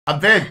I'm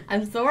Vin.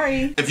 I'm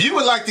Sori. If you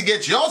would like to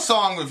get your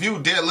song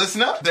reviewed, dear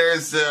listener,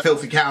 there's the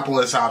filthy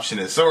capitalist option.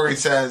 As Sori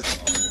says,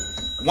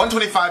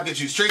 125 gets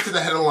you straight to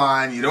the head of the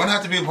line. You don't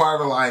have to be a part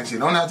of the alliance. You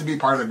don't have to be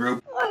part of the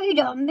group. Wait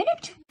a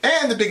minute.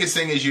 And the biggest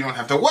thing is you don't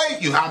have to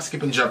wait. You hop,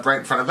 skip, and jump right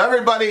in front of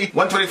everybody.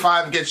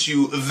 125 gets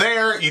you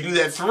there. You do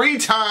that 3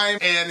 times,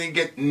 and you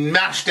get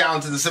mashed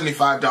down to the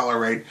 $75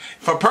 rate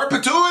for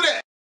perpetuity.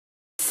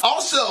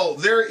 Also,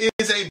 there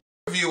is a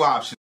review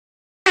option.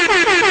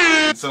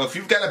 So if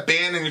you've got a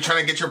band and you're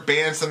trying to get your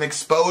band some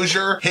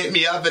exposure, hit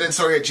me up at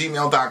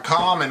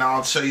villageXchange@gmail.com and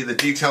I'll show you the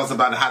details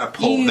about how to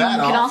pull that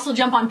off. You can also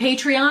jump on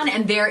Patreon,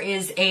 and there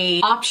is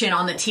a option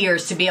on the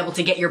tiers to be able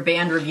to get your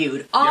band reviewed.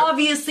 Yep.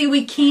 Obviously,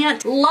 we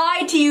can't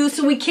lie to you,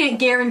 so we can't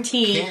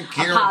guarantee a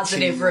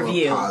positive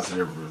review.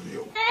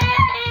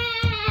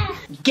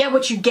 Get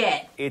what you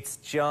get. It's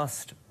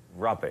just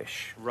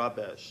rubbish.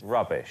 Rubbish.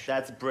 Rubbish.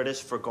 That's British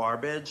for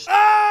garbage.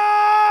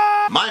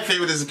 My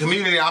favorite is the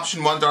community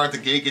option. $1 at the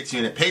gate gets you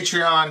in at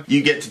Patreon.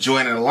 You get to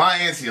join an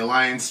alliance. The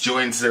alliance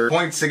joins their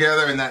points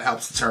together, and that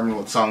helps determine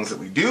what songs that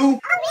we do.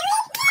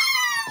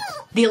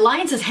 The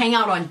alliances hang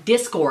out on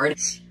Discord.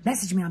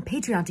 Message me on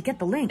Patreon to get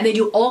the link. And they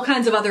do all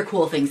kinds of other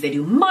cool things. They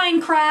do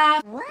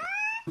Minecraft,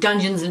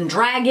 Dungeons and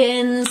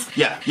Dragons.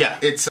 Yeah.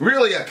 It's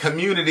really a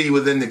community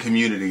within the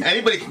community.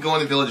 Anybody can go on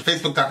the village,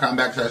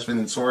 facebook.com/Vin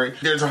and Sori.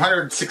 There's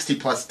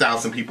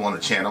 160,000+ people on the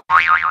channel.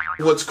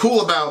 What's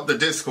cool about the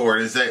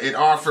Discord is that it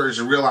offers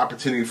a real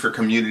opportunity for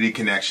community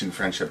connection,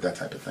 friendship, that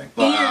type of thing.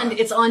 And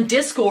it's on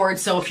Discord,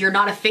 so if you're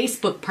not a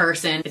Facebook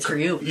person, it's for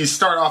you. You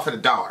start off at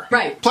 $1.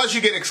 Right. Plus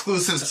you get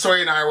exclusives.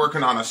 Sori and I are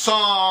working on a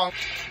song.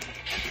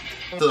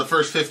 So the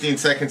first 15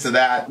 seconds of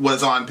that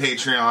was on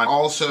Patreon.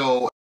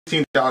 Also,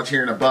 $15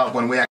 here and above,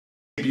 when we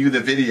actually view the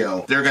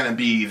video, they're going to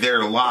be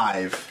there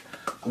live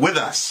with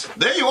us.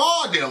 There you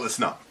are, dear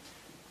listener.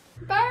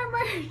 Buy our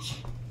merch.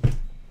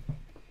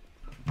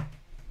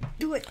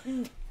 Do it.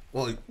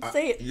 Well,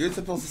 Say it. You're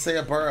supposed to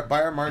say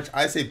buy our merch.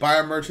 I say buy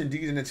our merch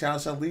indeed, and the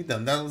challenge shall lead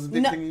them. That was the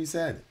big thing you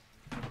said.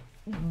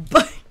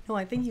 But no,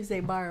 I think you say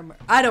buy our merch.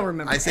 I don't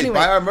remember. I say anyway.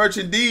 buy our merch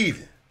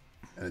indeed,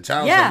 and the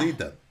challenge shall lead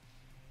them.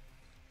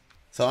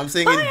 So I'm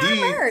saying buy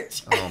indeed. Our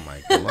merch. Oh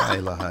my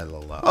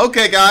god.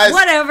 Okay, guys.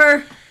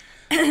 Whatever.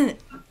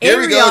 Here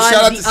we go.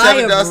 Shout out to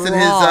Seven Dust and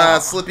Raw.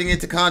 his slipping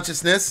into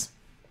consciousness.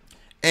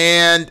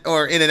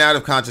 Or in and out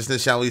of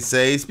consciousness, shall we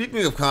say.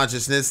 Speaking of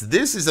consciousness,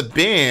 this is a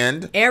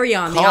band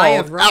Ayreon, called the Eye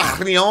of Ra.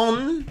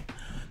 Ayreon.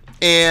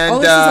 And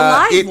this is a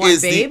live it one,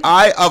 is babe. the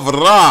Eye of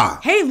Ra.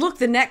 Hey, look,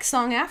 the next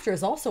song after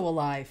is also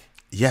alive.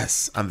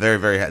 Yes, I'm very,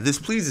 very happy. This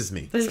pleases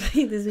me.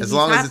 As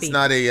long as it's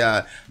not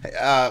a...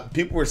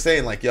 people were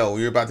saying, like, yo,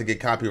 we were about to get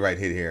copyright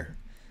hit here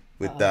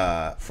with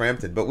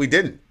Frampton, but we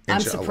didn't. I'm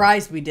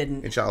surprised we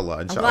didn't. Inshallah.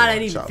 I'm glad I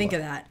didn't even think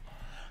of that.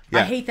 Yeah.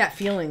 I hate that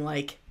feeling,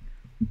 like...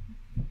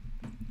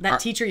 That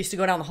teacher used to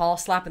go down the hall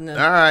slapping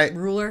the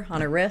ruler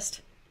on her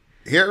wrist.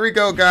 Here we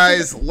go,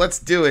 guys. Let's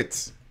do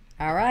it.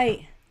 All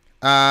right.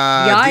 The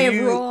Eye of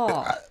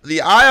Ra.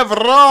 The Eye of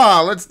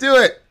Ra. Let's do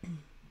it.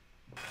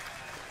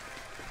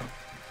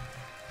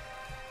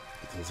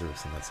 Get those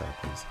lyrics on that side,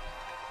 please.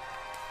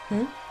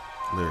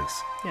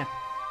 Lyrics. Yeah.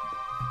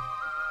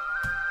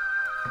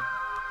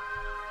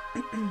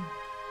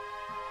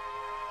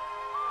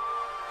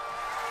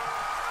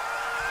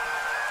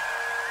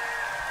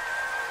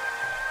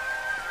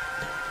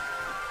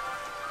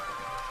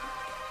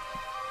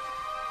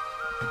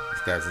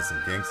 This guy's in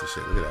some gangster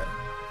shit. Look at that.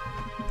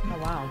 Oh,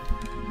 wow.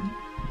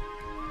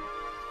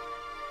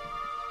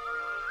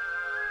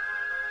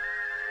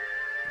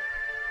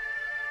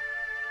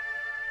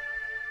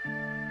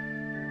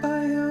 I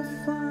have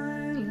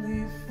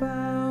finally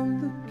found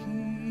the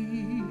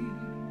key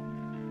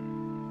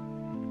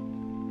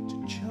to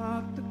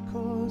chart the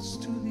course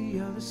to the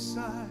other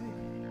side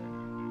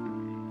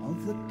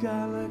of the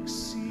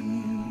galaxy.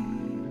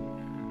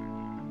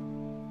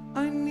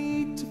 I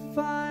need to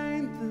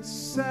find the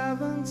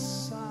 7th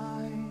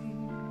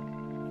sign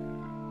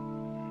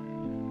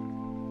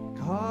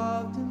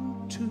carved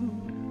into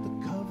the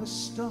cover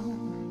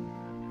stone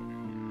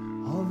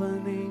of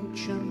an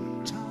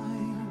ancient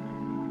time,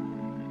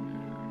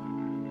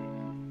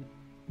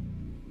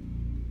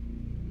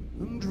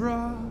 and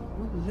Ra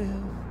will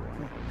live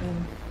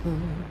forever.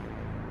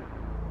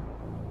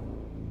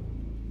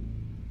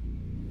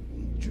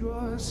 He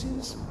draws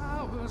his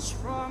powers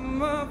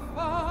from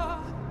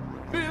afar,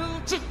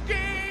 built a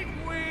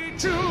gateway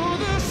to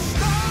the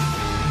stars.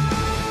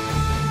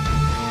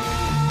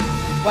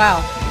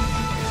 Wow.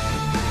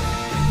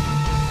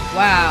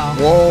 Wow.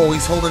 Whoa,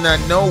 he's holding that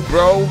note,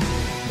 bro.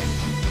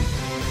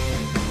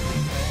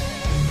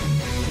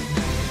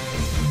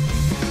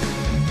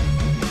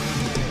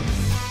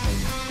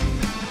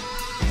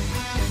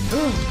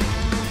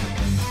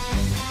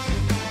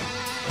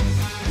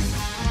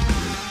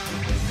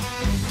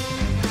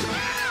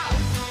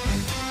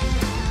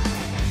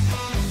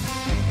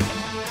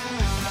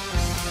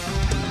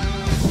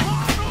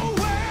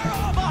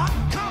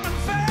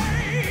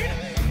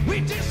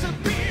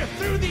 Disappear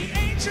through the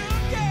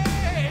ancient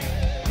gate.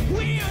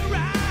 We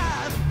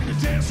arrive in the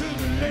desert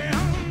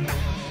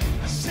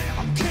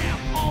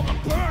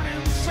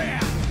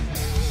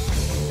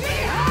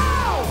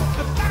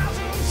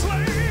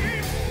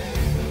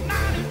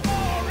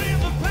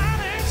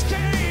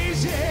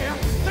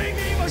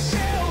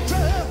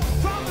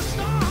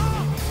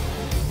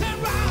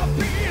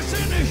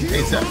Hey,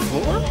 is that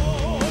Floor?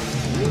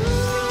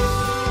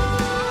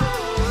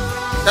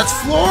 That's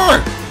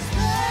Floor!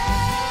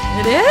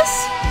 It is?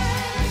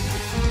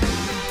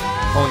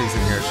 Pony's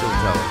in here, she'll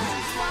tell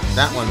us.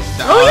 That one.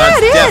 Oh, yeah,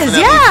 that's it is,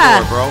 definitely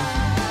yeah. Floor, bro.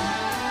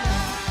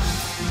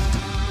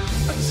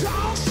 A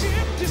tall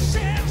ship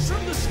descends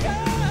from the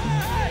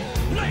sky.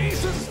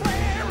 Lasers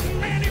flare and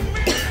many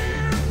men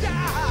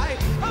die.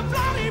 A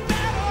bloody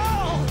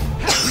battle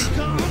has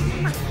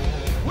begun.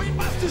 We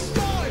must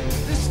destroy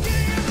the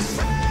skin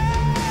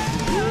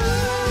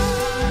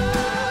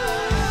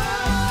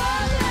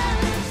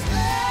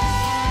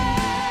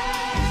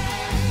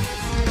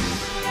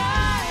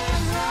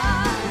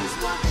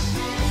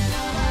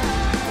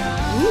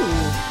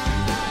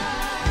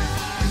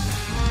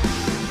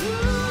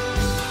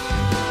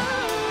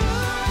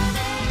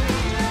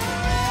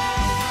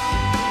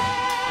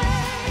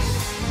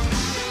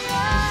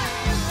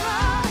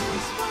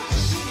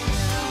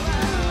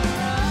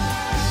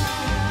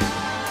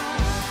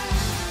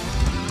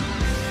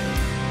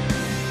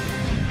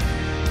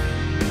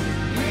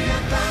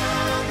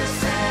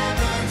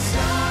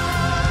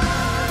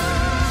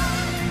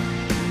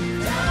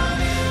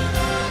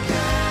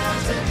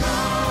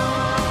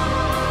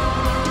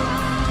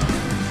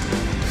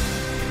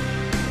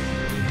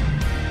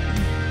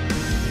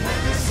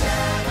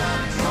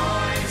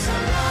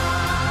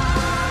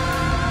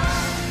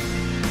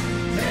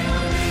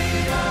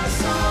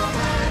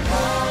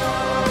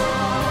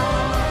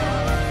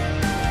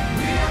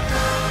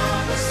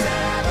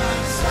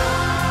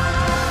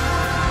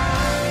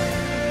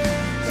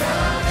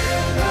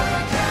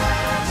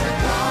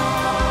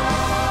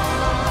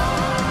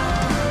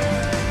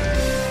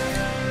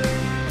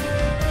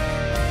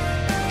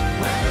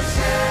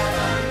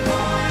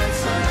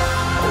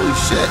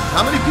Shit,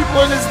 how many people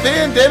are in this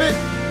band, damn it?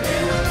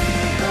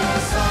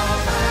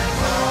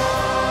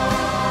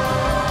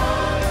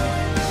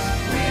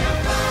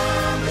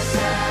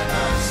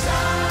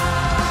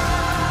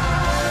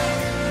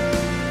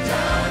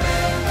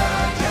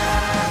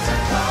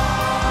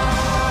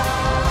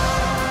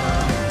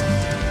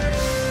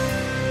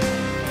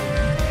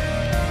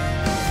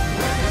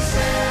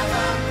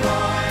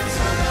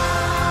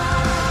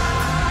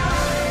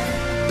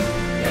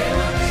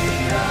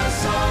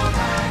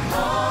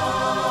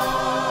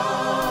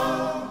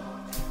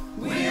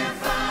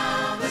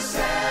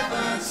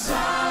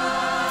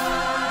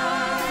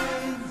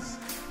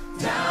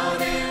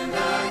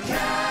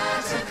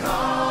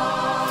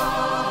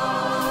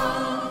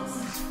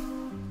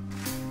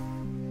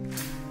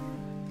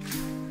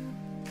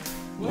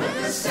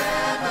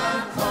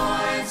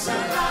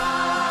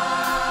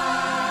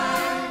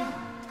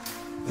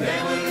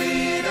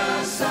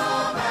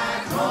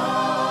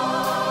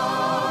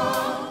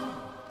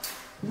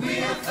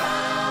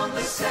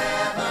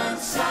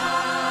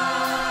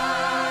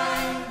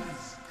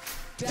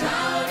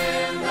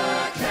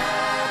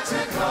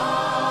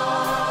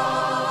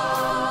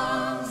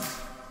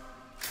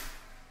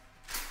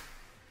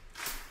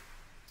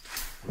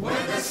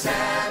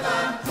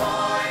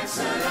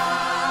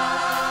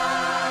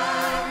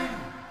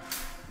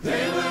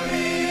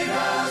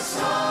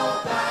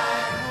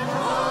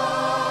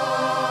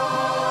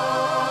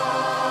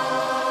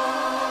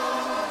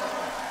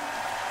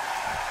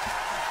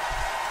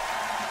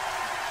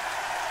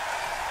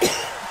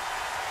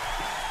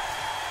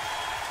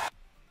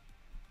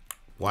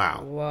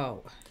 Wow.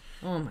 Whoa.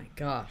 Oh my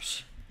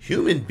gosh.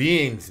 Human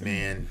beings,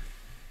 man.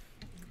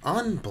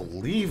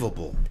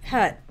 Unbelievable.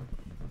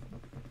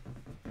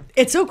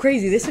 It's so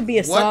crazy. This would be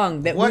a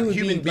song that what we would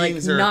human be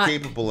beings like are not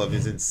capable of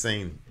is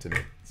insane to me.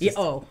 Yeah,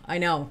 oh, I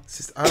know. It's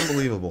just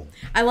unbelievable.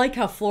 I like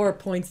how Flora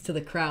points to the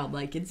crowd,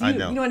 like it's you. I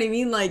know. You know what I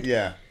mean? Like,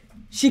 yeah,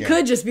 she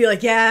could just be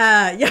like,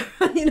 yeah,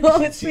 you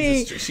know, it's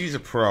me. She's a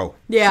pro.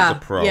 Yeah, she's a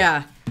pro.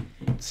 Yeah.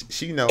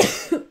 She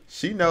knows.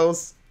 She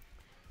knows.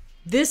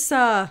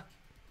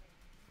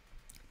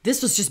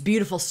 This was just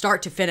beautiful,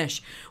 start to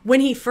finish.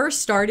 When he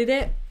first started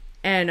it,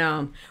 and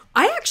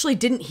I actually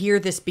didn't hear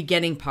this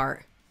beginning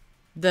part.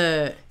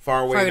 The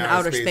far away in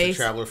outer space, a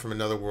traveler from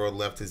another world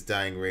left his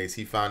dying race.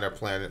 He found our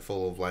planet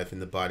full of life in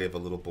the body of a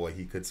little boy.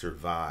 He could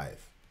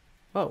survive.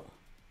 Oh.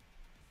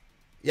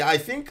 Yeah, I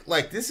think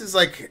like this is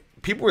like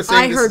people were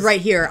saying. I heard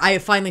right here. I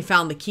have finally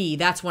found the key.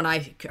 That's when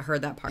I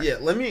heard that part. Yeah,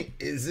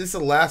 is this the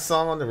last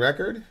song on the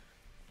record?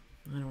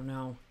 I don't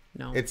know.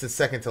 No, it's the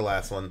second to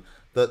last one.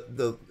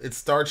 It's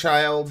Star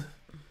Child,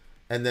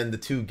 and then the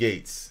Two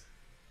Gates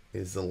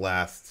is the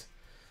last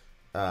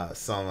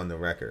song on the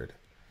record.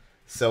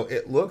 So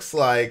it looks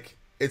like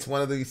it's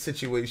one of these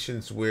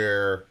situations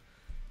where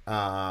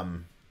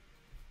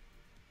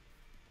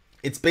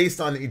it's based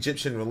on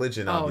Egyptian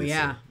religion, obviously.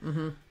 Oh,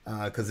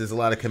 yeah. Because there's a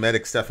lot of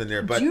Kemetic stuff in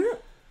there. But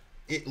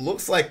it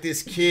looks like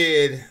this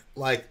kid,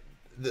 like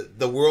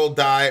the world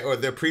died, or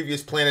their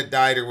previous planet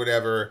died or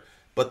whatever,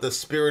 but the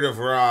spirit of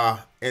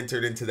Ra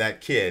entered into that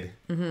kid.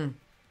 Mm-hmm.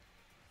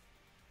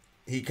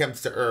 he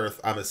comes to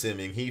Earth, I'm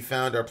assuming. He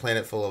found our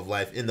planet full of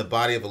life in the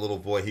body of a little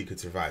boy he could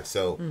survive.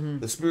 So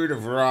the spirit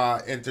of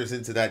Ra enters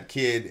into that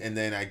kid, and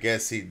then I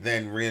guess he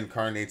then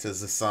reincarnates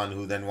as the sun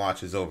who then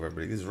watches over him.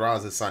 Because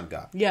Ra's the sun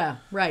god. Yeah,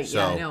 right. So,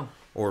 yeah, I know.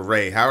 Or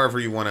Ray, however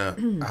you want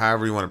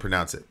to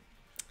pronounce it.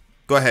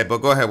 Go ahead.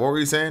 What were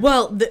you saying?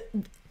 Well,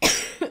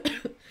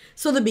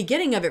 so the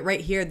beginning of it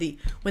right here,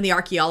 when the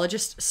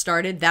archaeologist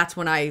started, that's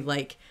when I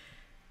like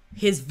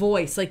his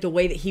voice, like the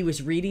way that he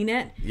was reading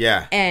it.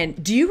 Yeah.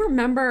 And do you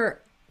remember,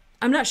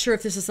 I'm not sure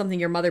if this is something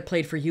your mother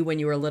played for you when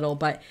you were little,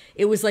 but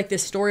it was like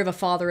this story of a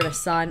father and a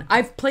son.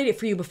 I've played it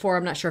for you before.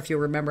 I'm not sure if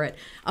you'll remember it.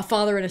 A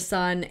father and a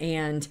son,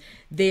 and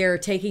they're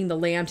taking the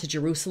lamb to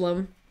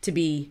Jerusalem to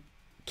be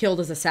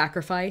killed as a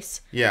sacrifice.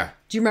 Yeah.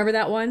 Do you remember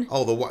that one?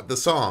 Oh, the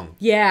song.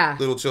 Yeah.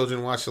 Little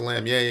children watch the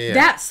lamb. Yeah.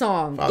 That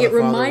song. Father, it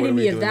reminded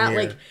Father, me of that, here?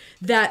 like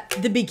that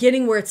the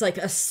beginning where it's like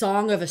a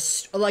song of a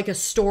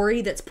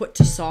story that's put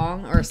to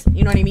song, or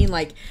you know what I mean?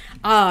 Like,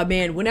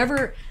 man,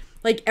 whenever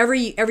like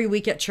every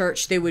week at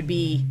church we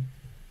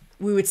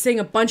would sing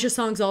a bunch of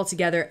songs all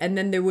together, and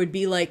then there would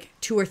be like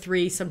 2 or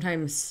 3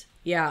 sometimes,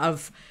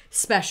 of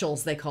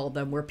specials they called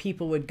them, where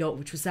people would go,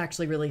 which was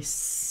actually really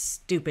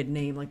stupid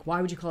name. Like, why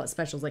would you call it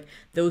specials? Like,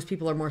 those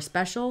people are more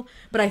special,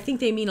 but I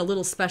think they mean a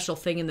little special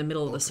thing in the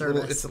middle of the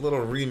service. It's a little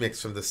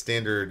remix from the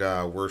standard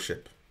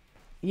worship.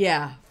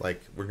 Yeah.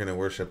 Like, we're gonna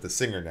worship the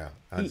singer now.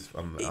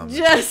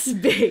 Yes,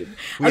 babe.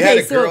 We had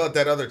a girl at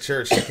that other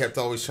church. She kept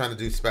always trying to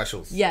do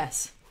specials.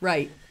 Yes.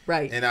 Right.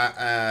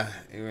 And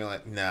we were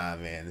like, nah,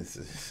 man, this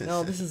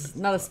is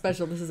not a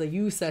special. This is a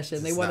U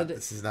session.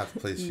 This is not the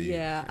place for you.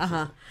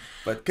 Yeah.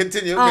 But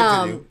continue.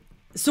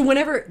 So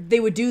whenever they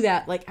would do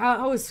that, like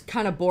I was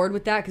kind of bored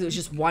with that because it was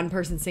just one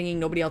person singing,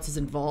 nobody else was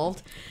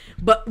involved.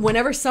 But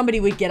whenever somebody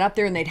would get up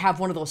there and they'd have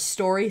one of those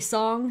story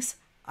songs,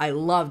 I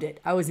loved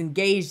it. I was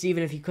engaged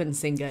even if he couldn't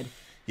sing good.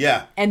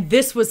 Yeah. And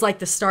this was like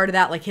the start of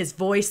that, like his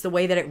voice, the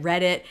way that it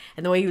read it,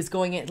 and the way he was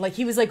going in. Like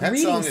he was like that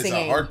reading song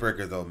singing. Is a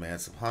heartbreaker though, man.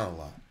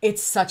 SubhanAllah.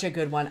 It's such a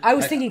good one. I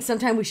was thinking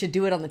sometime we should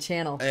do it on the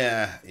channel.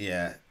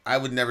 Yeah. I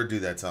would never do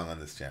that song on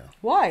this channel.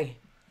 Why?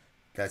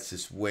 That's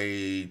just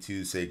way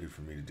too sacred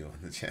for me to do on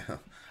the channel.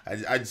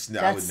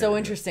 That's so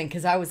interesting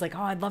because I was like,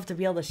 oh, I'd love to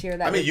be able to share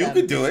that. I mean, with you them.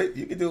 could do it.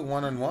 You could do it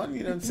one-on-one. You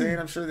know what I'm saying?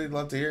 I'm sure they'd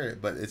love to hear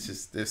it. But it's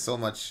just, there's so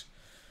much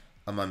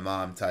of my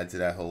mom tied to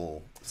that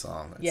whole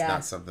song. It's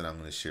not something I'm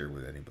going to share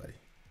with anybody.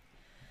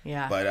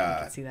 Yeah, but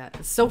I can see that.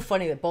 It's so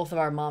funny that both of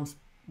our moms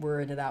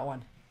were into that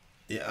one.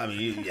 Yeah, I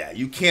mean,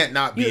 you can't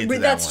not be into that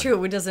one. That's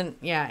true. It doesn't,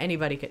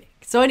 anybody could.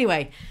 So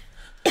anyway,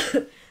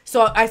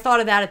 so I thought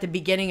of that at the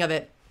beginning of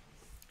it.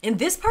 And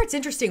this part's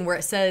interesting where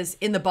it says,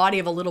 in the body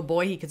of a little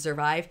boy he could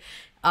survive.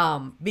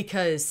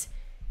 Because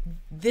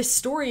this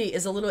story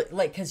is a little,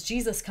 like, because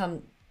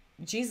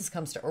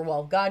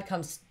God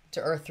comes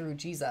to earth through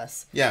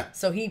Jesus. Yeah.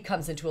 So he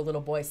comes into a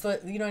little boy. So,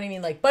 you know what I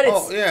mean? Like, but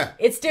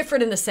it's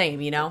different in the same,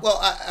 you know? Well,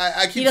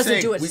 I keep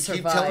saying, we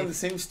keep telling the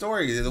same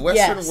story. The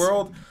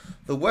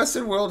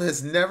Western world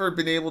has never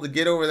been able to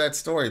get over that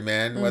story,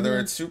 man. Mm-hmm. Whether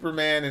it's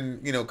Superman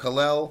and,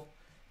 Kal-El.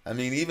 I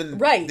mean, even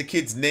the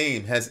kid's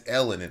name has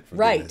L in it, for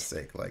goodness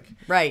sake. Like,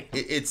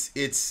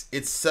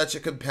 it's such a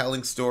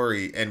compelling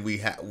story, and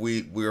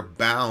we're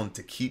bound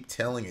to keep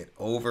telling it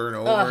over and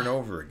over and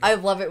over again. I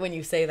love it when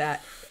you say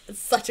that. It's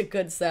such a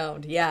good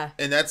sound, yeah.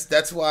 And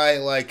that's why,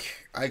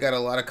 like, I got a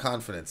lot of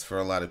confidence for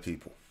a lot of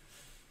people.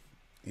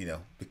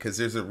 Because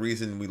there's a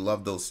reason we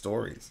love those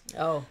stories.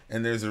 Oh.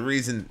 And there's a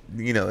reason,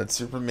 that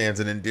Superman's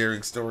an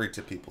endearing story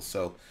to people.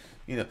 So,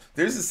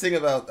 there's this thing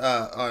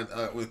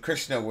about with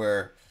Krishna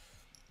where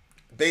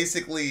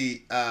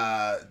basically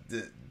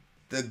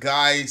the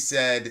guy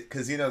said,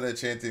 because they're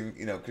chanting,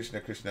 Krishna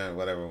Krishna,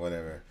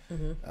 whatever,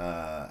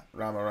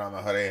 Rama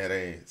Rama Hare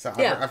Hare. So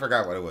I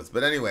forgot what it was,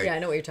 but anyway, I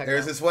know what you're talking about.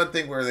 There's this one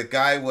thing where the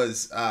guy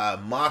was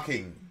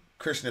mocking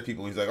Krishna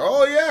people. He's like,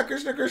 oh yeah,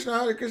 Krishna Krishna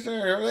Hare Krishna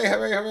Hare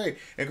Hare Hare,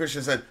 and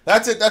Krishna said,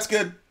 that's it, that's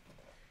good,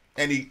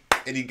 and he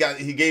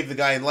gave the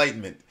guy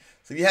enlightenment.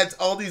 So you had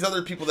all these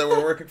other people that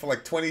were working for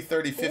like 20,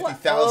 30,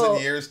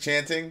 50,000 years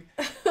chanting,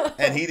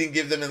 and he didn't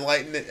give them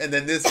enlightenment. And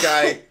then this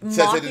guy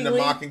says it in a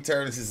mocking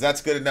term and says, that's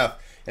good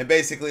enough. And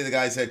basically the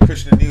guy said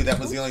Krishna knew that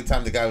was the only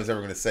time the guy was ever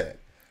going to say it.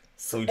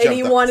 So he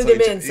jumped wanted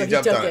him in, so he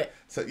took it.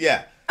 So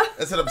yeah,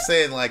 that's what I'm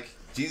saying. Like,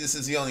 Jesus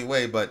is the only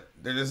way, but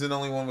there isn't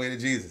only one way to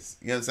Jesus.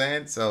 You know what I'm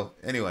saying? So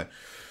anyway.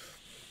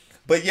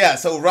 But yeah,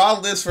 so Ra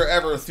lives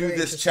forever through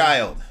this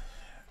child.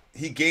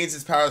 He gains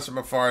his powers from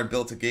afar and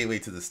built a gateway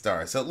to the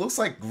stars. So it looks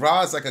like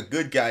Ra is like a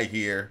good guy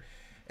here,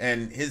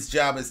 and his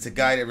job is to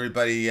guide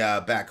everybody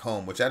back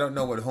home, which I don't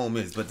know what home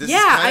is, but this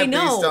is kind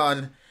of based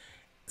on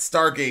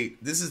Stargate.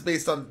 This is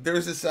based on,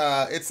 there's this,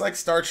 it's like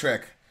Star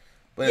Trek,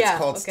 but it's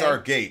called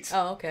Stargate.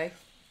 Oh, okay.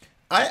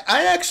 I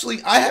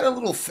had a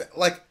little,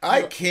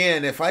 I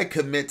can, if I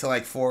commit to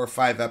like 4 or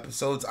 5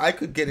 episodes, I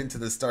could get into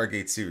the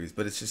Stargate series,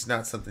 but it's just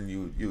not something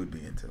you would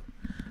be into.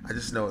 I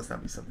just know it's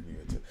not something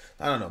you're into.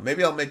 I don't know.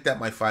 Maybe I'll make that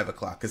my 5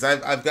 o'clock because I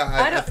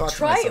thought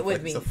try myself, it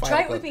with me.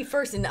 Try it with me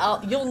first, and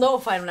you'll know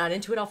if I'm not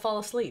into it. I'll fall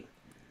asleep.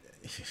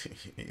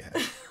 Yeah.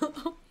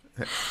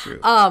 That's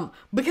true.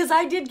 Because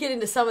I did get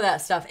into some of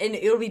that stuff, and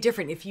it'll be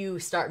different if you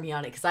start me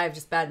on it, because I have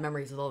just bad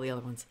memories with all the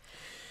other ones.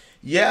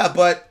 Yeah,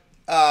 but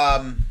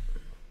I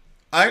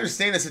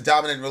understand it's a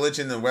dominant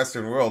religion in the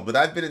Western world, but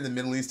I've been in the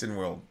Middle Eastern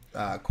world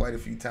quite a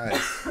few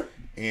times,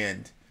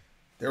 and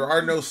there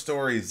are no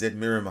stories that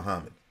mirror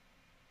Muhammad.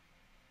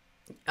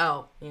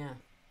 Oh, yeah.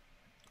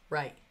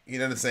 Right. You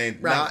know what I'm saying?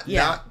 Right,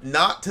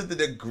 Not to the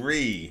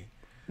degree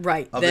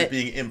right. of it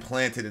being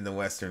implanted in the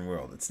Western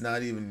world. It's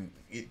not even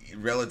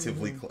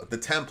relatively close. The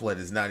template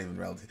is not even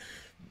relatively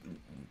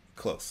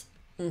close.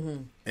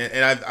 Mm-hmm.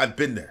 And I've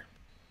been there.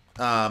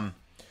 I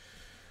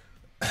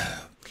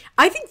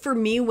think for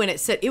me, when it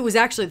said, it was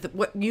actually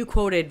what you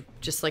quoted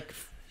just like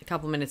a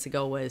couple minutes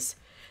ago was,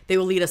 they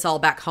will lead us all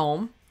back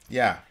home.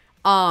 Yeah.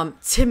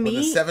 To me,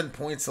 the 7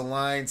 points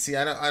aligned. See,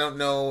 I don't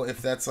know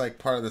if that's like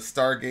part of the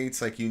Stargates.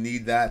 Like you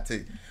need that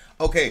to.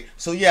 Okay,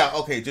 so yeah,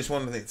 okay. Just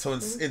one thing. So in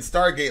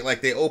Stargate,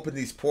 like they open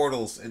these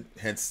portals, and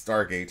hence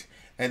Stargate,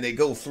 and they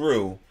go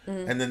through,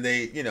 and then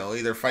they,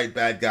 either fight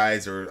bad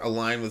guys or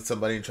align with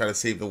somebody and try to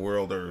save the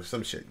world or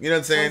some shit. You know what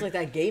I'm saying? sounds like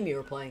that game you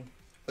were playing.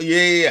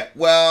 Yeah.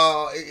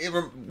 Well,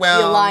 the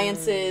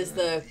alliances,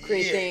 the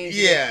great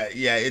things.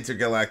 Yeah,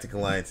 intergalactic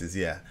alliances.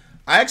 Yeah.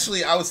 I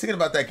was thinking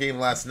about that game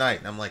last night,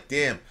 and I'm like,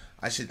 damn.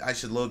 I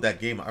should load that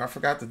game. I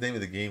forgot the name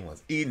of the game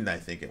was. Eden, I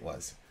think it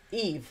was.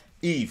 Eve,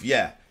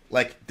 yeah.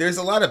 Like, there's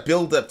a lot of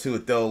build up to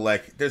it, though.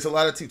 Like, there's a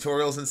lot of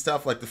tutorials and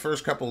stuff. Like, the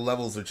first couple of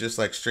levels are just,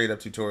 like, straight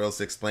up tutorials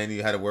to explain to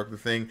you how to work the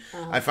thing.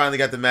 I finally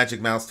got the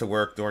magic mouse to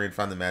work. Dorian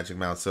found the magic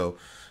mouse. So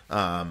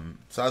I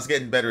was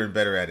getting better and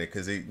better at it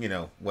because,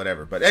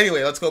 whatever. But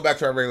anyway, let's go back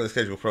to our regular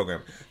schedule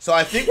program. So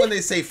I think when they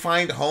say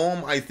find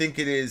home, I think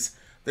it is...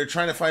 They're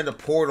trying to find a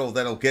portal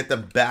that'll get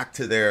them back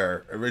to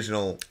their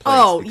original place.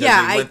 Oh, because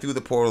yeah. They went through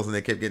the portals and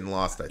they kept getting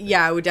lost, I think.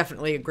 Yeah, I would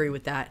definitely agree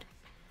with that.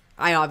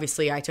 I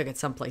took it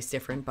someplace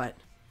different, but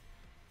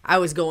I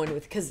was going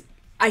with, because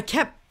I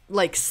kept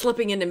like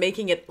slipping into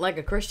making it like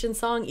a Christian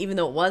song, even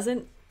though it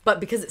wasn't. But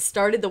because it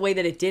started the way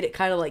that it did, it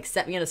kind of like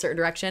set me in a certain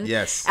direction.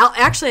 Yes.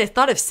 Actually, I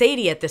thought of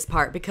Sadie at this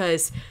part,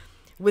 because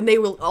when they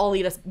will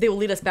lead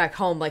us back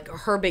home. Like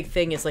her big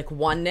thing is like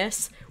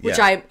oneness, which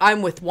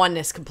I'm with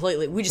oneness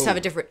completely. We just have a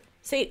different...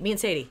 me and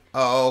Sadie.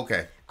 Oh,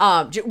 okay.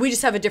 We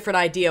just have a different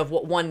idea of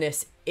what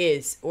oneness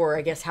is, or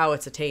I guess how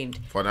it's attained.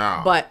 For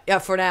now. But, yeah,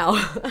 for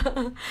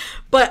now.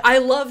 But I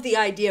love the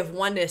idea of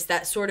oneness,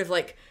 that sort of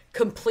like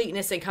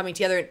completeness and coming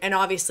together. And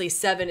obviously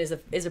 7 is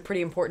a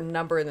pretty important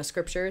number in the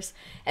scriptures.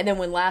 And then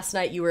when last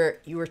night you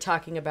were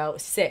talking about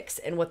 6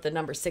 and what the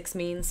number 6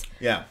 means.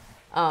 Yeah.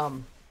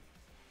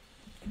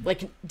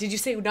 Like, did you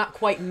say not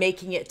quite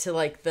making it to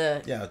like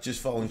the... Yeah,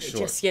 just falling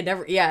short.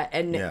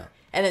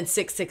 And then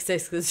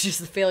 666 is just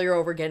the failure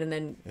over again, and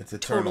then it's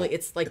eternal,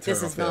 it's like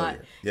this is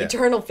failure. Not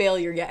eternal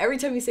failure. Yeah, every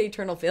time you say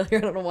eternal failure, I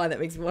don't know why that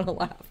makes me want to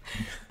laugh.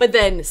 But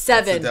then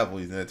 7, that's the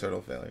devil using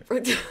eternal failure.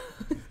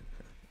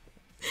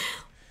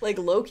 Like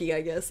Loki,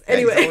 I guess. Yeah,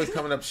 anyway, he's always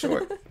coming up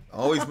short,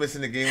 always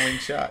missing the game-winning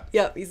shot.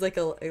 Yep, he's like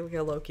a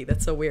Loki.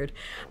 That's so weird.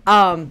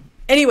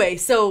 Anyway,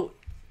 so,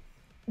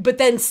 but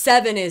then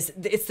 7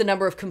 it's the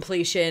number of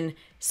completion,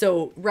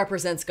 so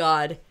represents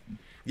God.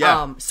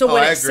 Yeah. So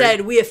when it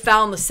said we have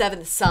found the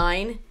 7th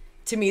sign,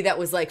 to me that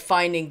was like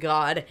finding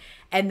God.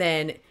 And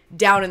then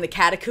down in the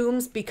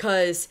catacombs,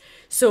 because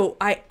so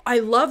I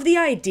love the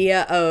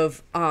idea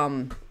of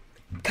kind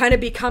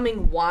of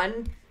becoming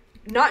one,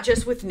 not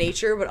just with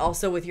nature, but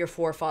also with your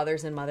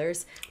forefathers and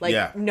mothers,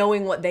 like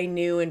knowing what they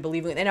knew and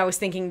believing. And I was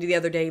thinking the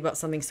other day about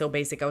something so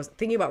basic. I was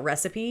thinking about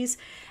recipes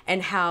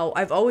and how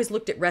I've always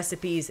looked at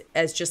recipes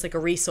as just like a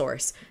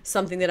resource,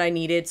 something that I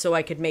needed so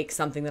I could make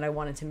something that I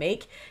wanted to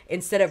make,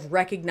 instead of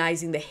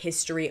recognizing the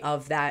history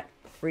of that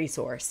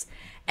resource.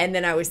 And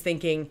then I was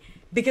thinking,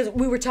 because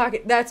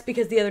that's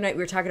because the other night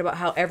we were talking about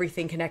how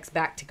everything connects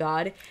back to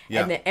God,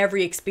 and that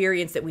every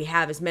experience that we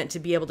have is meant to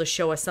be able to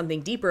show us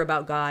something deeper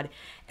about God.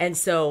 And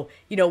so,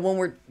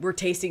 when we're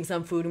tasting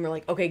some food and we're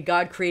like, okay,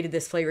 God created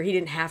this flavor. He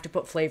didn't have to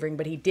put flavoring,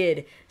 but he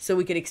did, so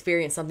we could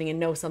experience something and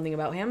know something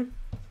about him.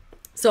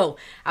 So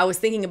I was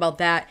thinking about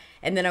that,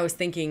 and then I was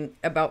thinking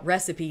about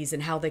recipes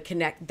and how they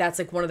connect. That's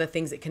like one of the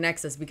things that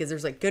connects us, because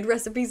there's like good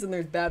recipes and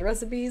there's bad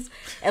recipes.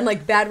 And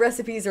like bad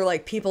recipes are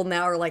like people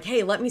now are like,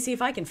 hey, let me see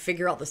if I can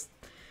figure out this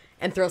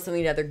and throw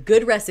something together.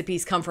 Good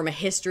recipes come from a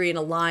history and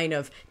a line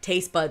of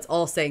taste buds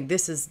all saying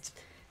this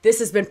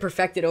has been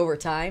perfected over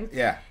time.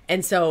 Yeah.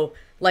 And so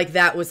like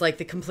that was like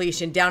the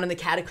completion. Down in the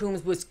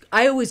catacombs was,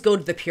 I always go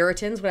to the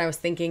Puritans when I was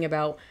thinking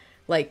about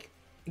like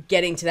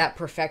getting to that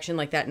perfection,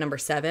 like that number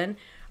 7.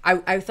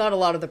 I thought a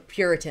lot of the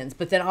Puritans,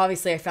 but then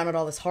obviously I found out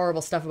all this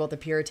horrible stuff about the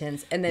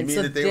Puritans, and then you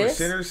mean that they were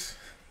sinners?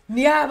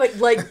 Yeah, but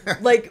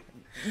like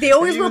they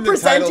always were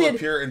presented. The title of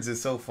Puritans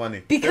is so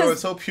funny because they were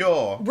so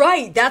pure.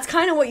 Right, that's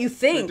kind of what you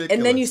think, Ridiculous.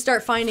 And then you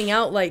start finding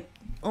out like,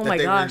 oh my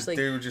gosh, like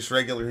they were just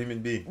regular human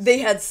beings. They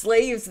had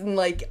slaves and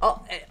like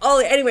all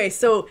anyway.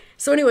 So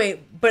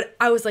anyway, but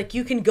I was like,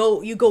 you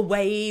go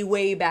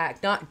way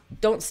back.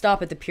 Don't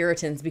stop at the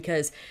Puritans,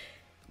 because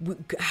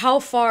how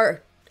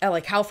far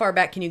like how far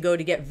back can you go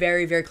to get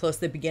very, very close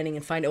to the beginning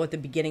and find out what the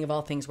beginning of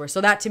all things were. So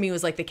that to me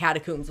was like the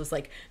catacombs, was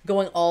like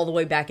going all the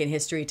way back in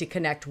history to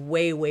connect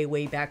way, way,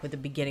 way back with the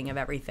beginning of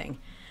everything.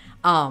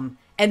 And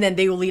then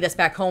they will lead us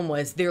back home,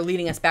 was they're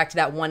leading us back to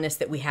that oneness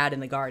that we had in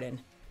the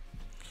garden.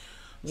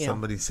 You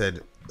know.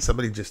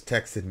 Somebody just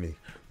texted me,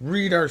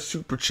 read our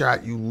super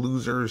chat, you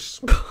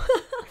losers.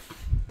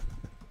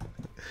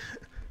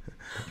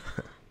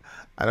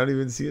 I don't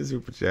even see a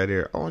super chat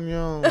here. Oh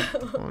no.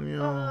 Oh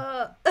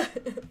no.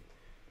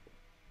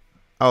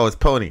 Oh, it's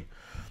Pony.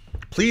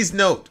 Please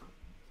note,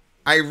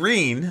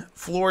 Irene,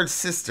 Floyd's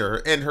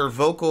sister, and her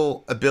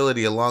vocal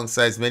ability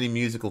alongside many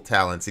musical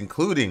talents,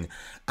 including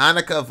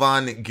Annika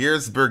von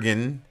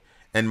Giersbergen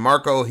and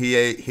Marco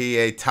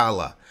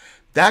Hietala.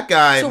 That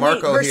guy, So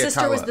Marco wait, her Hietala.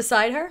 sister was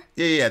beside her?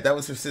 Yeah, that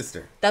was her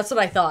sister. That's what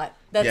I thought.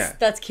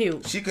 That's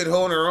cute. She could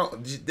hold her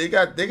own.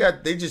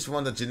 They just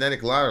won the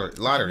genetic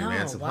lottery,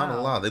 man.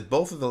 SubhanAllah. Wow.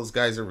 Both of those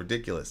guys are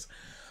ridiculous.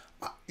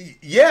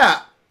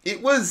 Yeah,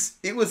 it was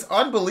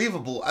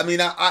unbelievable. I mean,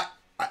 I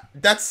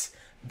that's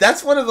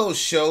one of those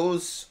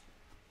shows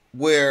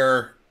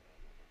where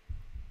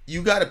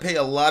you got to pay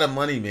a lot of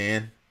money,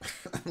 man.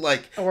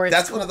 Like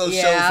that's one of those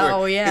shows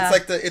where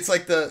it's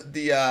like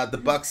the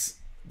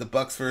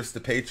Bucks versus the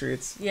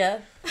Patriots. Yeah.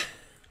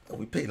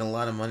 We paid a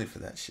lot of money for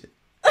that shit.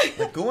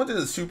 Like going to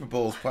the Super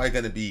Bowl is probably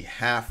going to be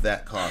half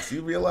that cost.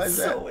 You realize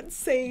that? So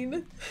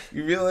insane.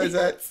 You realize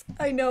that?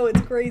 I know,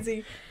 it's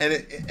crazy. And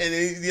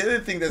the other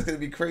thing that's going to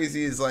be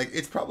crazy is like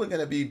it's probably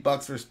going to be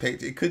Bucks versus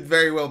Patriots. It could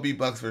very well be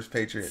Bucks versus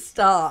Patriots.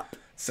 Stop.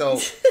 So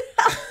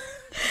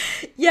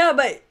yeah,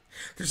 but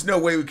there's no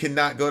way we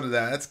cannot go to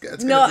that.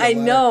 That's no, I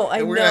know.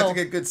 And we're gonna have to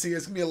get good seats.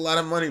 It's gonna be a lot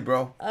of money,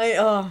 bro.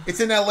 It's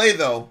in LA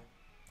though,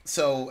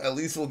 so at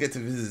least we'll get to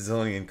visit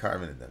Zoni and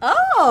Carmen and them.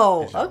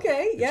 Oh,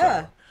 okay,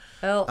 yeah.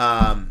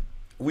 Well,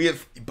 we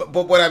have,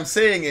 but what I'm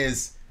saying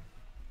is,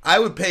 I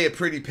would pay a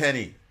pretty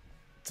penny,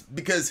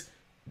 because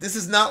this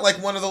is not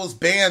like one of those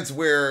bands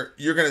where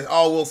you're gonna,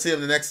 we'll see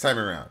them the next time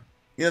around.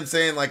 You know what I'm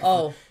saying? Like, you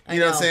know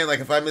what I'm saying? Like,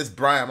 if I miss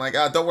Brian, I'm like,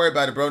 don't worry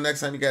about it, bro.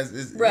 Next time you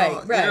guys, right. You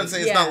know what I'm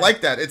saying? It's not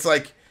like that. It's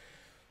like,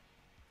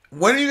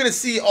 when are you gonna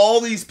see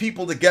all these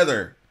people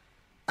together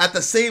at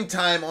the same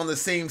time on the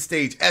same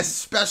stage?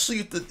 Especially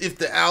if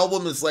the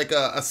album is like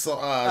a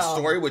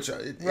story, which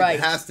it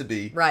has to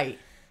be. Right.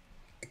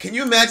 Can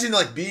you imagine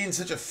like being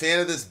such a fan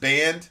of this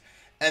band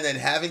and then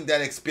having that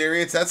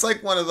experience? That's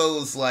like one of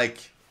those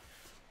like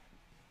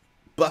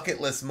bucket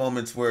list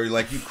moments where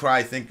like you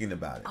cry thinking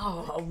about it.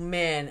 Oh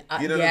man.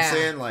 You know what I'm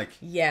saying? Like,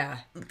 yeah.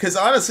 Because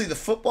honestly, the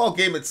football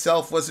game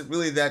itself wasn't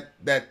really that.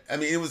 I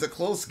mean, it was a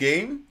close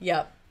game.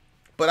 Yep.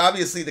 But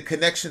obviously, the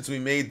connections we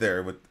made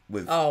there with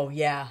with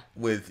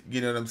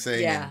you know what I'm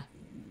saying? Yeah. And,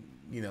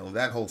 you know,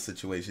 that whole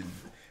situation.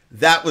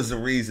 That was the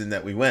reason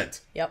that we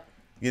went. Yep.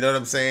 You know what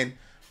I'm saying?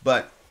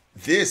 But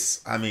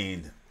this, I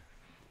mean,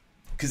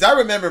 because I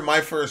remember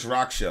my first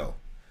rock show,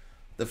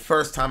 the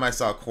first time I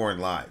saw Korn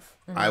live,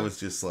 I was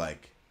just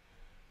like,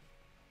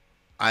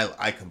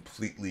 I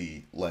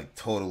completely, like,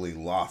 totally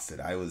lost it.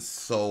 I was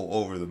so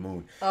over the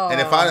moon. Oh. And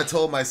if I'd have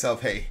told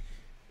myself, hey,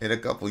 in a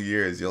couple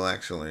years, you'll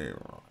actually,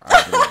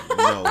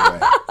 no way.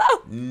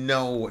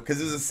 No, because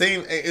it was the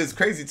same, it was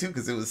crazy, too,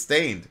 because it was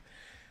Stained.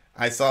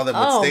 I saw them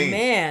with Stained. Oh,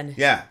 man.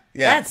 Yeah.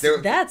 That's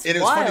and it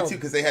was wild. funny, too,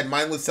 because they had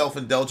Mindless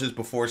Self-Indulgence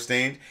before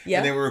Stained,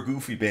 and they were a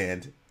goofy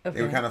band. Okay.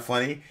 They were kind of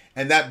funny.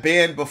 And that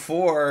band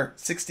before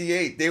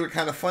 68, they were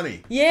kind of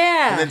funny.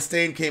 Yeah. And then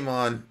Stained came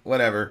on,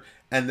 whatever.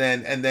 And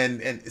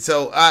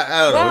so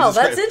I don't know. Wow,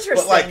 that's crazy.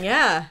 interesting. But, like,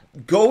 yeah.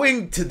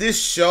 Going to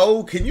this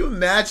show, can you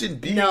imagine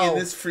being in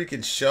this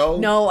freaking show?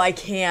 No, I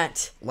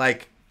can't.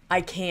 Like,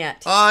 I can't.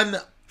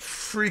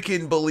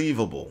 Unfreaking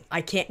believable.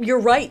 I can't. You're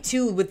right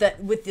too with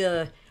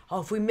the. Oh,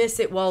 if we miss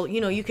it, well,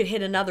 you know, you could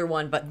hit another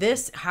one. But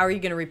this, how are you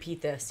going to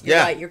repeat this? You're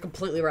right. You're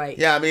completely right.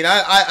 Yeah, I mean,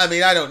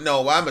 I don't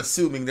know. I'm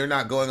assuming they're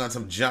not going on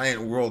some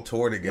giant world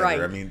tour together. Right.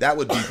 I mean, that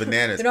would be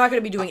bananas. They're not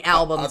going to be doing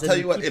albums. I'll tell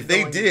you what. If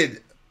they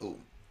did,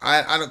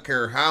 I don't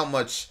care how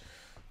much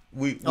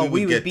we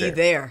would be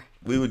there.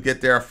 We would get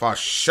there for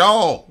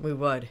sure. We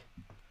would.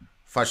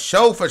 For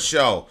sure, for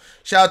sure.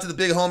 Shout out to the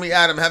big homie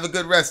Adam. Have a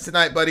good rest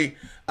tonight, buddy.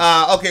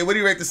 Okay, what do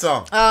you rate the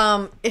song?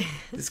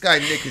 This guy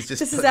Nick is just.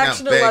 This is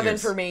actually an 11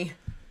 for me.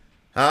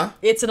 Huh?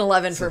 It's an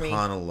 11 for me.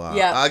 SubhanAllah.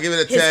 Yeah. I'll give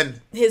it a 10.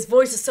 His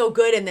voice is so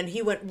good, and then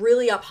he went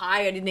really up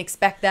high. I didn't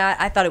expect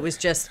that. I thought it was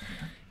just,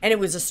 and it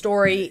was a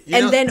story.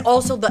 Then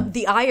also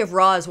the eye of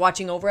Ra is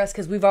watching over us,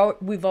 because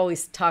we've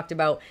always talked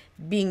about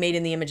being made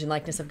in the image and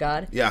likeness of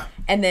God. Yeah.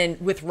 And then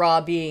with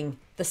Ra being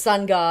the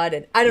sun god,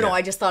 and I don't know.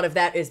 I just thought of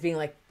that as being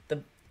like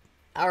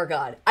our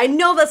God. I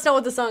know that's not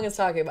what the song is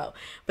talking about,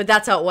 but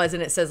that's how it was,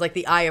 and it says like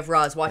the eye of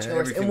Ra is watching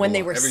over us. And when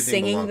they were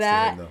singing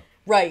that,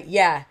 right?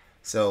 Yeah.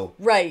 So.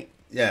 Right.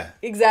 Yeah.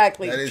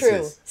 Exactly.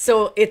 True.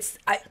 So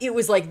it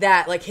was like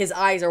that, like his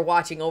eyes are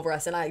watching over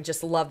us, and I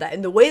just love that.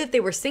 And the way that they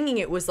were singing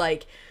it was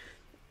like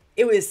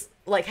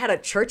had a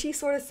churchy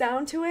sort of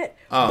sound to it,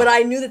 but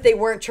I knew that they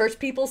weren't church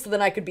people, so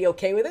then I could be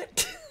okay with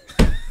it.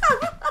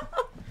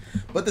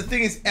 But the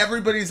thing is,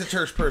 everybody's a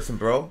church person,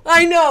 bro.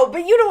 I know,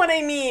 but you know what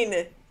I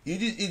mean.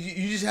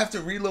 You just have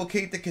to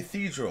relocate the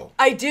cathedral.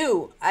 I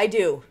do.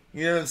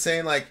 You know what I'm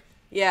saying? Like,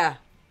 Yeah.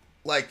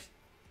 like,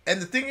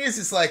 and the thing is,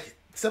 it's like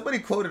somebody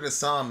quoted a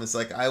psalm. It's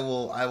like, I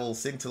will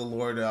sing to the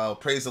Lord. I'll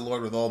praise the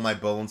Lord with all my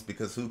bones,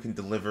 because who can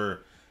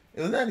deliver?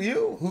 Isn't that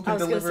you? Who can I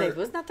was deliver? gonna say,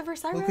 wasn't that the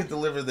verse I Who read? could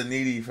deliver the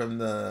needy from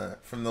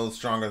those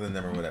stronger than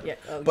them, or whatever? Yeah,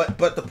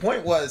 But the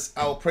point was,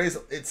 I will praise.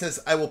 It says,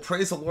 I will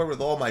praise the Lord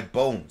with all my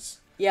bones.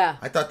 Yeah.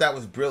 I thought that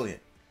was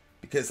brilliant,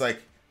 because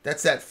like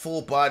that's that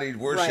full-bodied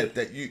worship Right.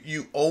 that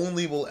you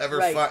only will ever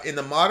Right. find in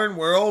the modern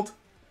world.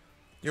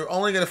 You're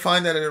only gonna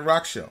find that at a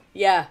rock show.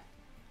 Yeah.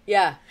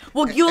 Yeah.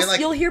 Well, you'll like-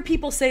 you'll hear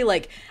people say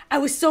like, "I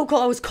was so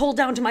cold. I was cold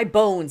down to my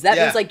bones." That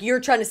Yeah. means like you're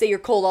trying to say you're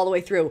cold all the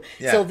way through.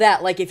 Yeah. So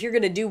that like if you're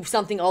gonna do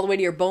something all the way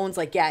to your bones,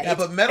 like Yeah,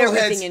 it's but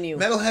everything in you.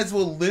 metalheads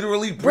will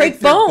literally Break break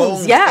their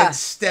bones, yeah. and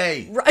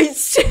stay. Right?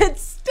 Shit,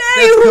 stay.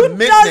 There's Who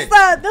commitment. does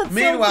that? That's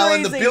Meanwhile, so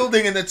in the crazy.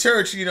 building in the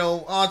church,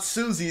 Aunt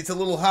Susie, it's a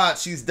little hot.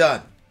 She's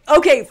done.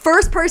 Okay,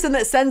 first person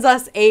that sends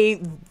us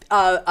a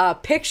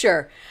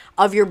picture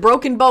of your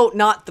broken boat,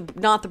 not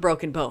the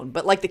broken bone,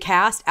 but like the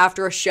cast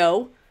after a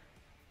show,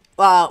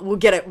 we'll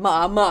get a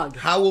mug.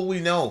 How will we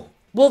know?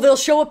 Well, they'll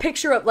show a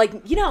picture of like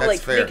That's like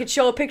fair. they could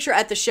show a picture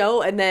at the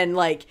show, and then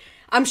like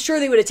I'm sure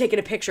they would have taken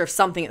a picture of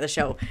something at the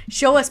show.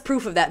 Show us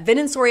proof of that.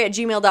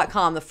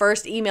 vinandsori@gmail.com. The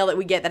first email that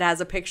we get that has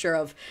a picture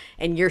of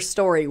and your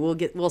story,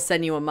 we'll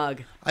send you a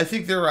mug. I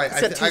think they're right.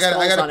 It's got two I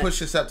skulls got on to it. push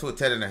this up to a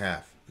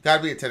 10.5. Got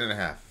to be a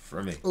 10.5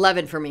 for me.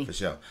 11 for me. For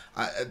sure.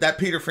 That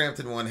Peter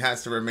Frampton one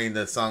has to remain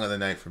the song of the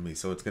night for me,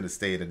 so it's gonna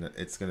stay at a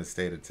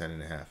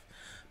 10.5.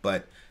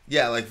 But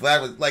yeah, like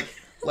Vlad was like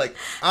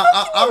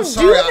I'm you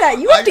sorry. do that?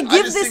 You have to I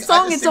give just this think-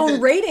 song I just its think own that-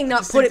 rating, I not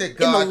just put think it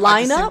that in the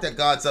I just think lineup. that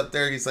God's up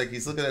there. He's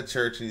looking at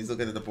church and he's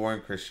looking at the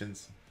boring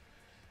Christians.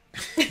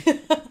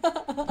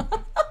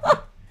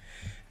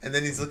 And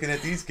then he's looking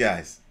at these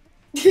guys.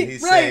 And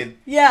he's Right, saying,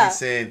 yeah. He's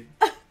saying,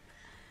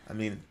 I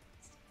mean,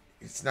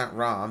 it's not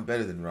Raw. I'm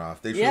better than Raw.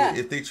 Yeah.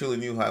 If they truly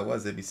knew who I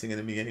was, they'd be singing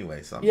to me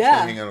anyway. So I'm Yeah. just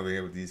gonna hang out over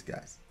here with these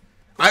guys.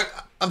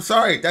 I'm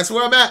sorry. That's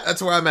where I'm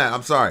at.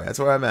 I'm sorry. That's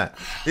where I'm at.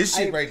 This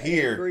shit right I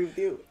here, agree with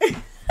you.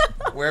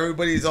 where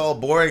everybody's all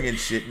boring and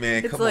shit,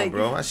 man. It's Come on, like-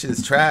 bro. That shit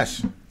is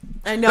trash.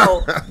 I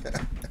know.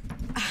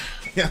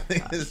 Yeah,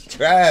 it's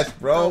trash,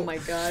 bro. Oh my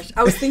gosh.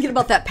 I was thinking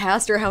about that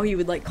pastor, how he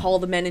would like call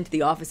the men into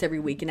the office every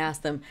week and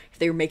ask them if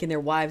they were making their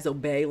wives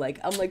obey. Like,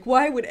 I'm like,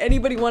 why would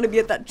anybody want to be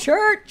at that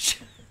church?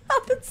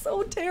 That's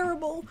so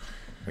terrible.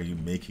 Are you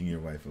making your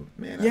wife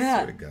a man? Yeah.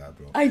 I swear to God,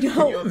 bro. I know.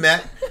 Can you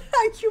imagine?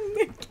 Are you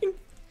making?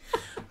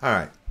 All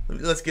right,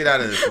 let's get out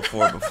of this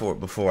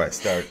before I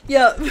start.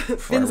 Yeah, before I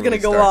Finn's really gonna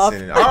go start off.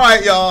 singing. All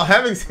right, y'all.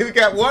 We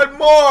got one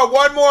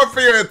more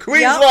for your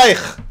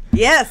Queenswijk.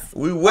 Yes.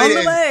 We On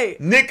waited. the way.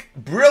 Nick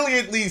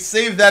brilliantly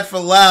saved that for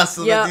last,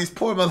 so Yeah. that these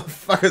poor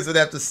motherfuckers would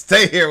have to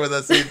stay here with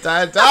us the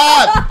entire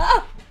time.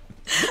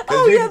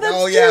 Oh yeah, that's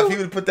oh yeah, true. if he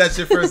would have put that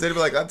shit first, they'd be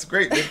like, "That's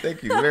great, Nick.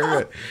 Thank you, very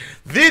good."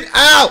 Vin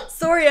out.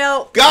 Sorry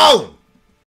out. Go.